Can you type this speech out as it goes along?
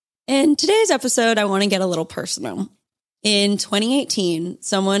In today's episode, I want to get a little personal. In 2018,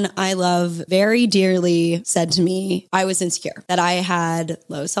 someone I love very dearly said to me I was insecure, that I had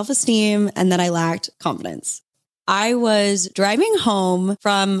low self-esteem, and that I lacked confidence. I was driving home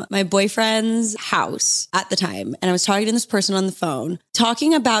from my boyfriend's house at the time, and I was talking to this person on the phone,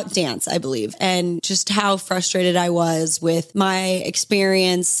 talking about dance, I believe, and just how frustrated I was with my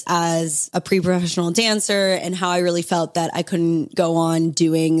experience as a pre-professional dancer and how I really felt that I couldn't go on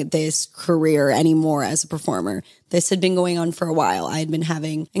doing this career anymore as a performer. This had been going on for a while. I had been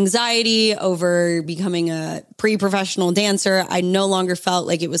having anxiety over becoming a pre-professional dancer. I no longer felt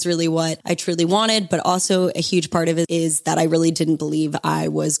like it was really what I truly wanted, but also a huge part of it is that I really didn't believe I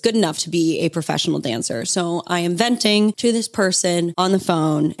was good enough to be a professional dancer. So I am venting to this person on the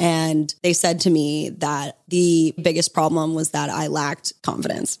phone, and they said to me that the biggest problem was that I lacked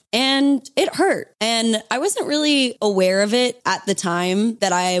confidence. And it hurt. And I wasn't really aware of it at the time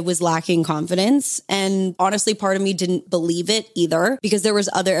that I was lacking confidence. And honestly, part of me didn't believe it either, because there was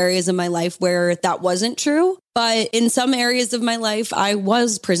other areas of my life where that wasn't true. But in some areas of my life, I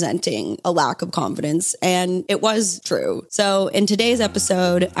was presenting a lack of confidence, and it was true. So in today's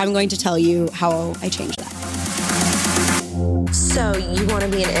episode, I'm going to tell you how I changed that. So you want to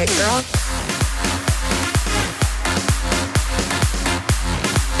be an it girl?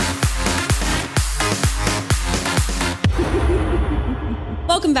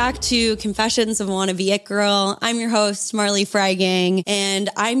 Welcome back to Confessions of a Wannabe It Girl. I'm your host, Marley Freigang, and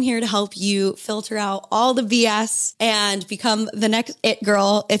I'm here to help you filter out all the BS and become the next it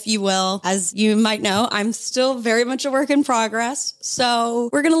girl, if you will. As you might know, I'm still very much a work in progress, so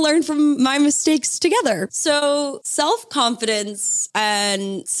we're going to learn from my mistakes together. So self-confidence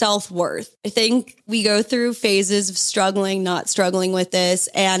and self-worth. I think we go through phases of struggling, not struggling with this,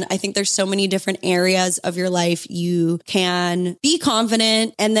 and I think there's so many different areas of your life you can be confident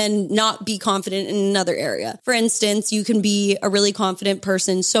and then not be confident in another area. For instance, you can be a really confident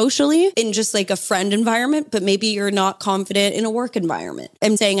person socially in just like a friend environment, but maybe you're not confident in a work environment.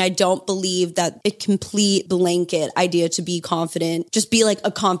 I'm saying I don't believe that a complete blanket idea to be confident, just be like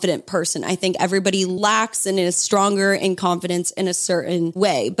a confident person. I think everybody lacks and is stronger in confidence in a certain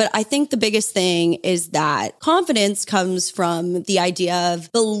way. But I think the biggest thing is that confidence comes from the idea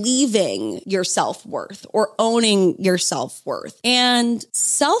of believing your self-worth or owning your self-worth. And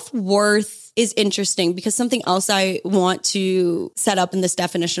self-worth is interesting because something else I want to set up in this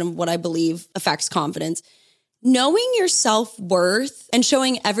definition of what I believe affects confidence. Knowing your self-worth and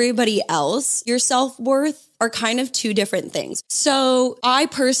showing everybody else your self-worth are kind of two different things. So I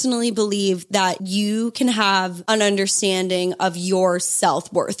personally believe that you can have an understanding of your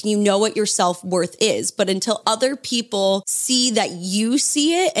self-worth. You know what your self-worth is, but until other people see that you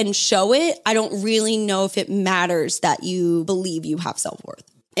see it and show it, I don't really know if it matters that you believe you have self-worth.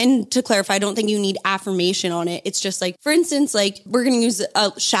 And to clarify, I don't think you need affirmation on it. It's just like, for instance, like we're going to use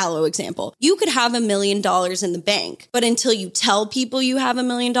a shallow example. You could have $1 million in the bank, but until you tell people you have $1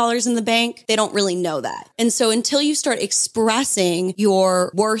 million in the bank, they don't really know that. And so until you start expressing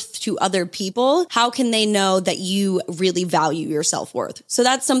your worth to other people, how can they know that you really value your self-worth? So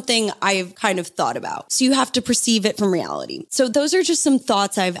that's something I've kind of thought about. So you have to perceive it from reality. So those are just some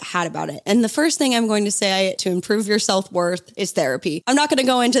thoughts I've had about it. And the first thing I'm going to say to improve your self-worth is therapy. I'm not going to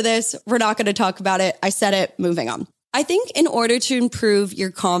go into this. We're not going to talk about it. I said it. Moving on. I think in order to improve your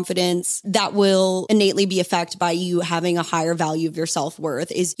confidence, that will innately be affected by you having a higher value of your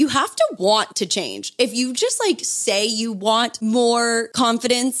self-worth is you have to want to change. If you just like say you want more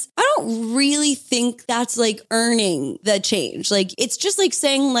confidence, I don't really think that's like earning the change. Like it's just like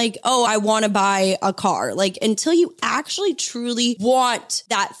saying like, oh, I want to buy a car. Like until you actually truly want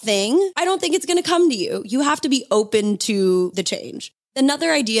that thing, I don't think it's going to come to you. You have to be open to the change.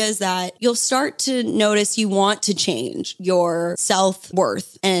 Another idea is that you'll start to notice you want to change your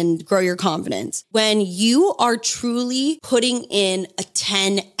self-worth and grow your confidence when you are truly putting in a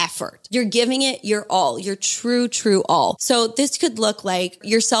 10 effort. You're giving it your all, your true all. So this could look like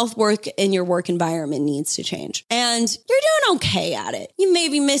your self-worth in your work environment needs to change. And you're doing okay at it. You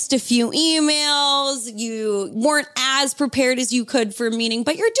maybe missed a few emails. You weren't as prepared as you could for a meeting,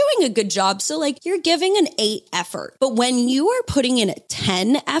 but you're doing a good job. So like you're giving an 8 effort. But when you are putting in a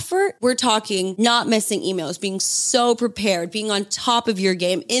 10 effort, we're talking not missing emails, being so prepared, being on top of your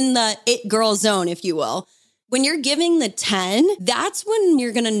game in the it girl zone, if you will. When you're giving the 10, that's when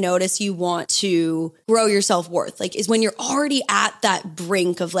you're going to notice you want to grow your self-worth. Like is when you're already at that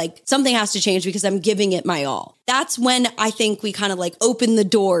brink of like, something has to change because I'm giving it my all. That's when I think we kind of like open the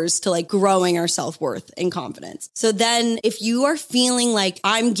doors to like growing our self-worth and confidence. So then if you are feeling like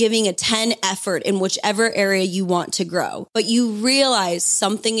I'm giving a 10 effort in whichever area you want to grow, but you realize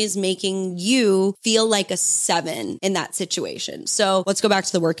something is making you feel like a 7 in that situation. So let's go back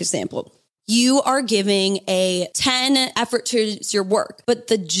to the work example. You are giving a 10 effort to your work, but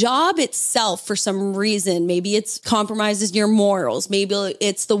the job itself, for some reason, maybe it's compromises your morals. Maybe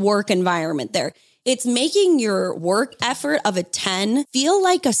it's the work environment there. It's making your work effort of a 10 feel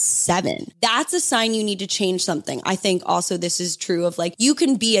like a 7. That's a sign you need to change something. I think also this is true of like, you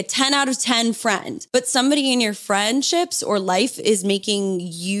can be a 10 out of 10 friend, but somebody in your friendships or life is making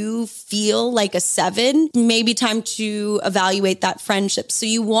you feel like a 7. Maybe time to evaluate that friendship. So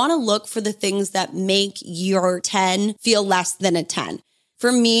you want to look for the things that make your 10 feel less than a 10.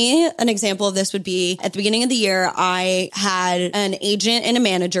 For me, an example of this would be at the beginning of the year, I had an agent and a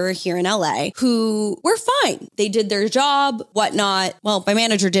manager here in LA who were fine. They did their job, whatnot. Well, my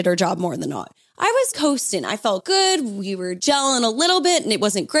manager did her job more than not. I was coasting. I felt good. We were gelling a little bit and it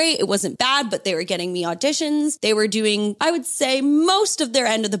wasn't great. It wasn't bad, but they were getting me auditions. They were doing, I would say, most of their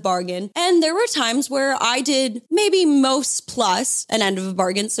end of the bargain. And there were times where I did maybe most plus an end of a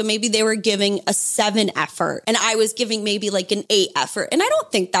bargain. So maybe they were giving a 7 effort and I was giving maybe like an 8 effort. And I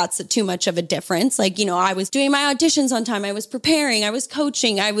don't think that's too much of a difference. Like, you know, I was doing my auditions on time. I was preparing. I was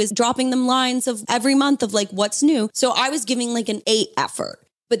coaching. I was dropping them lines of every month of like what's new. So I was giving like an 8 effort.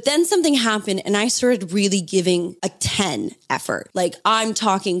 But then something happened and I started really giving a 10 effort. Like I'm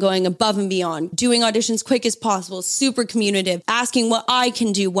talking, going above and beyond, doing auditions quick as possible, super communicative, asking what I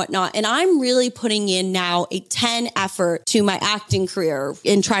can do, whatnot. And I'm really putting in now a 10 effort to my acting career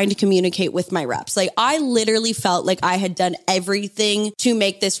in trying to communicate with my reps. Like I literally felt like I had done everything to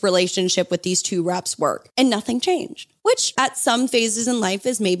make this relationship with these 2 reps work and nothing changed. Which at some phases in life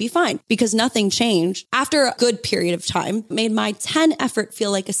is maybe fine because nothing changed. After a good period of time, made my 10 effort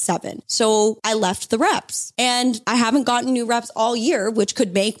feel like a 7. So I left the reps and I haven't gotten new reps all year, which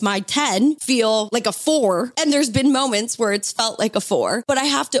could make my 10 feel like a 4. And there's been moments where it's felt like a 4, but I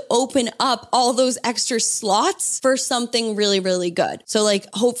have to open up all those extra slots for something really, really good. So like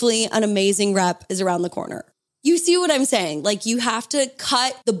hopefully an amazing rep is around the corner. You see what I'm saying? Like you have to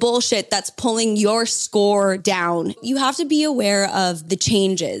cut the bullshit that's pulling your score down. You have to be aware of the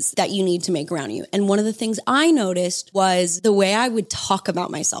changes that you need to make around you. And one of the things I noticed was the way I would talk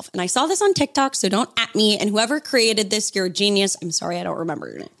about myself. And I saw this on TikTok, so don't at me. And whoever created this, you're a genius. I'm sorry, I don't remember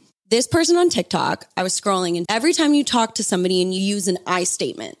your name. This person on TikTok, I was scrolling and every time you talk to somebody and you use an I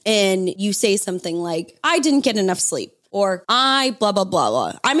statement and you say something like, I didn't get enough sleep. Or I blah, blah, blah,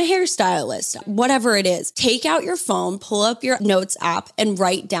 blah. I'm a hairstylist, whatever it is. Take out your phone, pull up your notes app and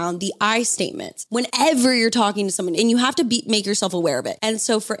write down the I statements whenever you're talking to someone and you have to make yourself aware of it. And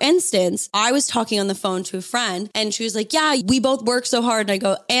so for instance, I was talking on the phone to a friend and she was like, yeah, we both work so hard. And I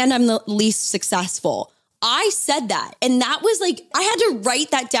go, and I'm the least successful. I said that. And that was like, I had to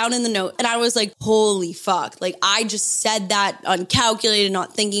write that down in the note. And I was like, holy fuck. Like I just said that uncalculated,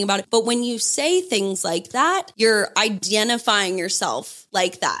 not thinking about it. But when you say things like that, you're identifying yourself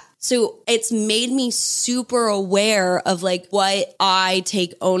like that. So it's made me super aware of like what I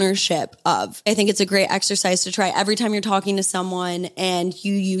take ownership of. I think it's a great exercise to try every time you're talking to someone and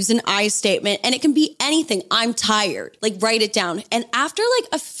you use an I statement, and it can be anything. I'm tired. Like write it down. And after like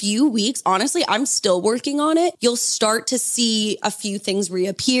a few weeks, honestly, I'm still working on it. You'll start to see a few things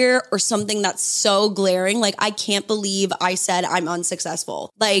reappear or something that's so glaring. Like I can't believe I said I'm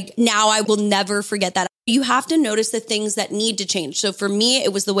unsuccessful. Like now I will never forget that. You have to notice the things that need to change. So for me,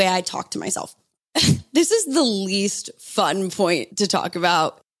 it was the way I talk to myself. This is the least fun point to talk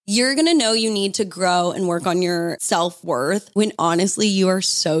about. You're going to know you need to grow and work on your self-worth when honestly you are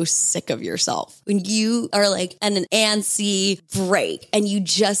so sick of yourself. When you are like at an antsy break and you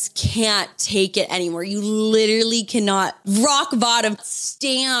just can't take it anymore. You literally cannot rock bottom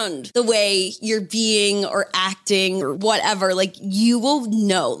stand the way you're being or acting or whatever. Like you will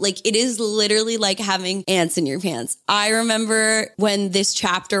know. Like it is literally like having ants in your pants. I remember when this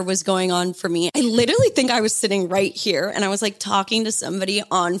chapter was going on for me, I literally think I was sitting right here and I was like talking to somebody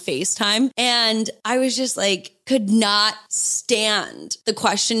on FaceTime. And I was just like, could not stand the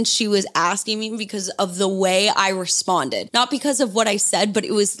questions she was asking me because of the way I responded. Not because of what I said, but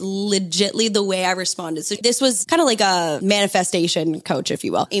it was legitly the way I responded. So this was kind of like a manifestation coach, if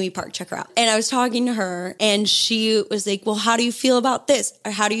you will. Amy Park, check her out. And I was talking to her and she was like, well, how do you feel about this?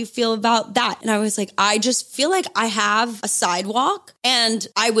 Or how do you feel about that? And I was like, I just feel like I have a sidewalk and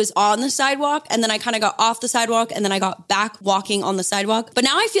I was on the sidewalk and then I kind of got off the sidewalk and then I got back walking on the sidewalk. But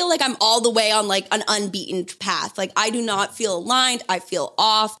now I feel like I'm all the way on like an unbeaten path. Like I do not feel aligned. I feel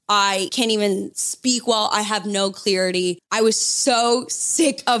off. I can't even speak well. I have no clarity. I was so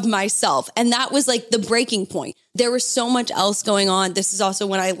sick of myself. And that was like the breaking point. There was so much else going on. This is also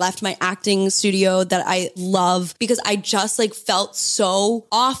when I left my acting studio that I love because I just like felt so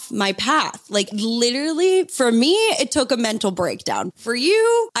off my path. Like literally for me, it took a mental breakdown. For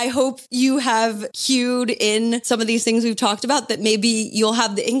you, I hope you have cued in some of these things we've talked about that maybe you'll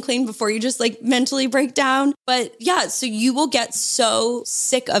have the inkling before you just like mentally break down. But yeah, so you will get so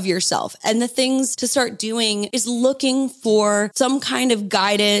sick of yourself. And the things to start doing is looking for some kind of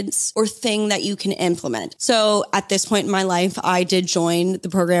guidance or thing that you can implement. So at this point in my life, I did join the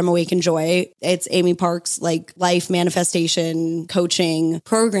program Awaken Joy. It's Amy Park's like life manifestation coaching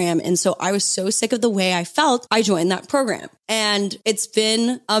program. And so I was so sick of the way I felt, I joined that program. And it's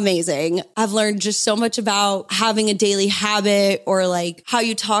been amazing. I've learned just so much about having a daily habit or like how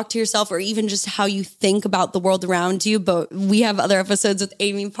you talk to yourself or even just how you think about the world around you. But we have other episodes with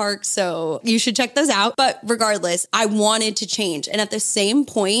Amy Park, so you should check those out. But regardless, I wanted to change. And at the same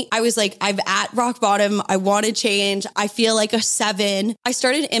point, I was like, I'm at rock bottom. I want to change. I feel like a 7. I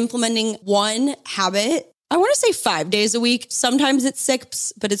started implementing one habit. I want to say 5 days a week. Sometimes it's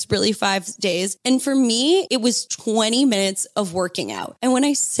 6, but it's really 5 days. And for me, it was 20 minutes of working out. And when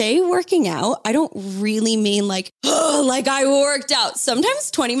I say working out, I don't really mean like, oh, like I worked out.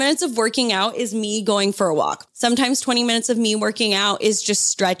 Sometimes 20 minutes of working out is me going for a walk. Sometimes 20 minutes of me working out is just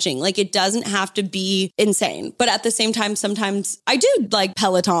stretching. Like it doesn't have to be insane. But at the same time, sometimes I do like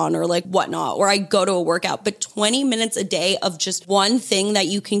Peloton or like whatnot, or I go to a workout. But 20 minutes a day of just one thing that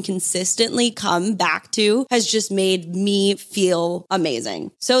you can consistently come back to has just made me feel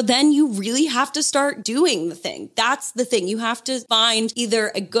amazing. So then you really have to start doing the thing. That's the thing. You have to find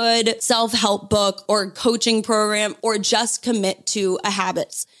either a good self-help book or coaching program or just commit to a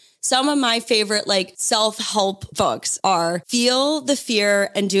habit. Some of my favorite like self-help books are Feel the Fear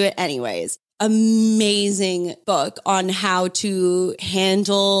and Do It Anyways. Amazing book on how to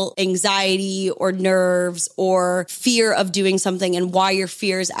handle anxiety or nerves or fear of doing something and why your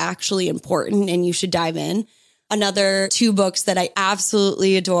fear is actually important and you should dive in. Another 2 books that I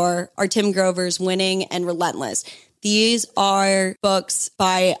absolutely adore are Tim Grover's Winning and Relentless. These are books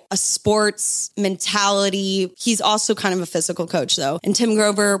by a sports mentality. He's also kind of a physical coach though. And Tim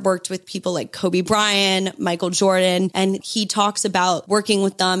Grover worked with people like Kobe Bryant, Michael Jordan, and he talks about working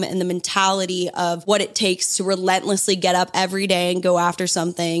with them and the mentality of what it takes to relentlessly get up every day and go after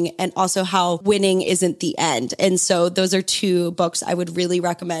something, and also how winning isn't the end. And so those are 2 books I would really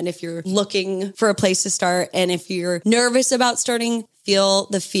recommend if you're looking for a place to start. And if you're nervous about starting, Feel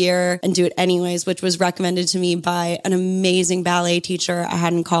the Fear and Do It Anyways, which was recommended to me by an amazing ballet teacher I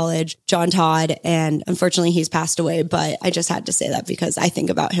had in college, John Todd. And unfortunately, he's passed away, but I just had to say that because I think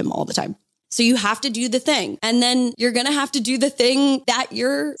about him all the time. So you have to do the thing. And then you're going to have to do the thing that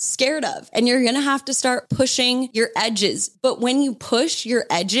you're scared of. And you're going to have to start pushing your edges. But when you push your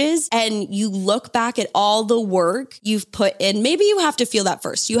edges and you look back at all the work you've put in, maybe you have to feel that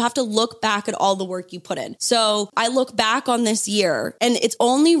first. You have to look back at all the work you put in. So I look back on this year and it's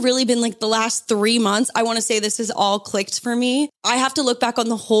only really been like the last 3 months. I want to say this has all clicked for me. I have to look back on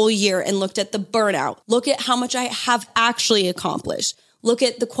the whole year and looked at the burnout. Look at how much I have actually accomplished. Look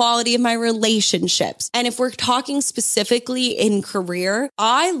at the quality of my relationships. And if we're talking specifically in career,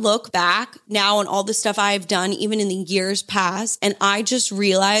 I look back now on all the stuff I've done, even in the years past, and I just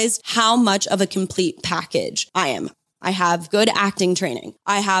realized how much of a complete package I am. I have good acting training.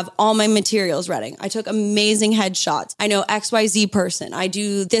 I have all my materials ready. I took amazing headshots. I know XYZ person. I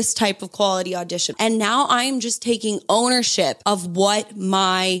do this type of quality audition. And now I'm just taking ownership of what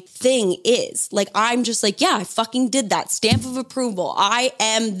my thing is. Like, I'm just like, yeah, I fucking did that. Stamp of approval. I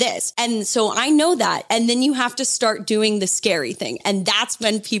am this. And so I know that. And then you have to start doing the scary thing. And that's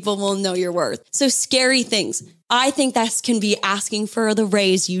when people will know your worth. So scary things. I think that can be asking for the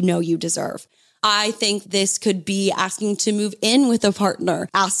raise you know you deserve. I think this could be asking to move in with a partner,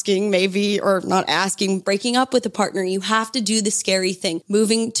 breaking up with a partner. You have to do the scary thing,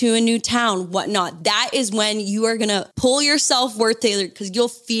 moving to a new town, whatnot. That is when you are going to pull your self-worth, Taylor, because you'll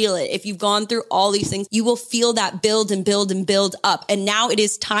feel it. If you've gone through all these things, you will feel that build and build and build up. And now it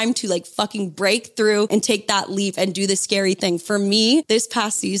is time to like fucking break through and take that leap and do the scary thing. For me, this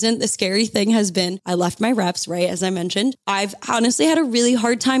past season, the scary thing has been I left my reps, right? As I mentioned, I've honestly had a really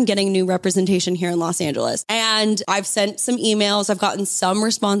hard time getting new representation here in Los Angeles. And I've sent some emails. I've gotten some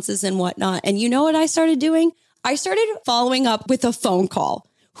responses and whatnot. And you know what I started doing? I started following up with a phone call.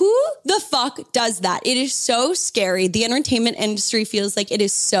 Who the fuck does that? It is so scary. The entertainment industry feels like it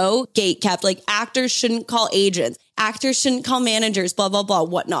is so gatekept. Like actors shouldn't call agents. Actors shouldn't call managers, blah, blah, blah,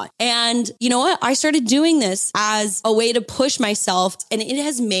 whatnot. And you know what? I started doing this as a way to push myself, and it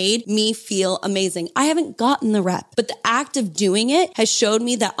has made me feel amazing. I haven't gotten the rep, but the act of doing it has showed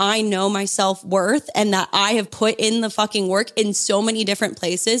me that I know my self-worth and that I have put in the fucking work in so many different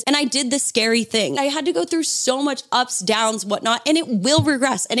places. And I did the scary thing. I had to go through so much ups, downs, whatnot, and it will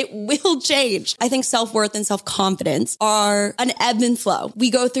regress and it will change. I think self-worth and self-confidence are an ebb and flow. We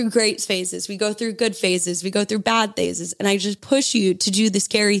go through great phases. We go through good phases. We go through bad phases. And I just push you to do the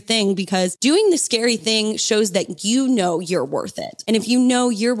scary thing because doing the scary thing shows that you know you're worth it. And if you know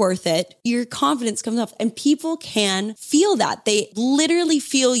you're worth it, your confidence comes up and people can feel that. They literally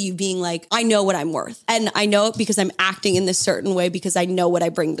feel you being like, I know what I'm worth. And I know it because I'm acting in this certain way because I know what I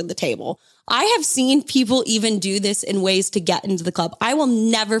bring to the table. I have seen people even do this in ways to get into the club. I will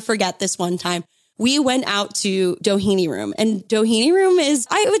never forget this one time. We went out to Doheny Room, and Doheny Room is,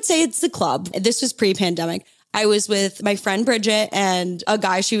 I would say it's the club. This was pre-pandemic. I was with my friend Bridget and a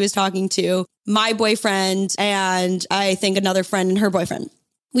guy she was talking to, my boyfriend, and I think another friend and her boyfriend.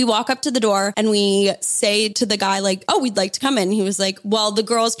 We walk up to the door and we say to the guy like, oh, we'd like to come in. He was like, well, the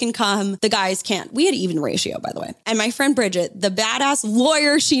girls can come. The guys can't. We had even ratio, by the way. And my friend Bridget, the badass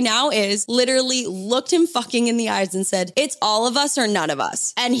lawyer she now is, literally looked him fucking in the eyes and said, it's all of us or none of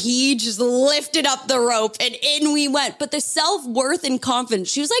us. And he just lifted up the rope and in we went. But the self-worth and confidence,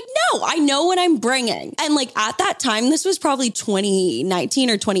 she was like, no, I know what I'm bringing. And like at that time, this was probably 2019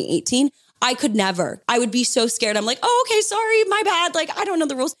 or 2018. I could never. I would be so scared. I'm like, oh, okay, sorry, my bad. Like, I don't know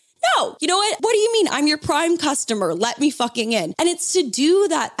the rules. No, you know what? What do you mean? I'm your prime customer. Let me fucking in. And it's to do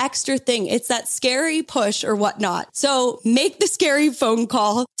that extra thing. It's that scary push or whatnot. So make the scary phone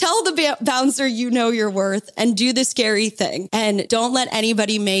call. Tell the bouncer you know your worth and do the scary thing. And don't let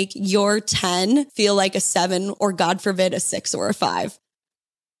anybody make your 10 feel like a 7 or God forbid a 6 or a 5.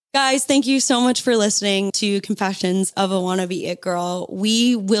 Guys, thank you so much for listening to Confessions of a Wannabe It Girl.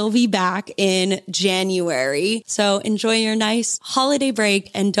 We will be back in January. So enjoy your nice holiday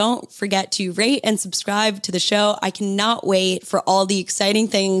break and don't forget to rate and subscribe to the show. I cannot wait for all the exciting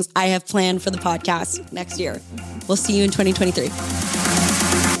things I have planned for the podcast next year. We'll see you in 2023.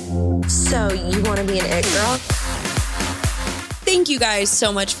 So you want to be an it girl? Thank you guys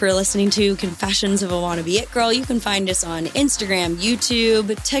so much for listening to Confessions of a Wannabe It Girl. You can find us on Instagram,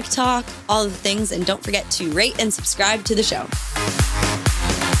 YouTube, TikTok, all of the things. And don't forget to rate and subscribe to the show.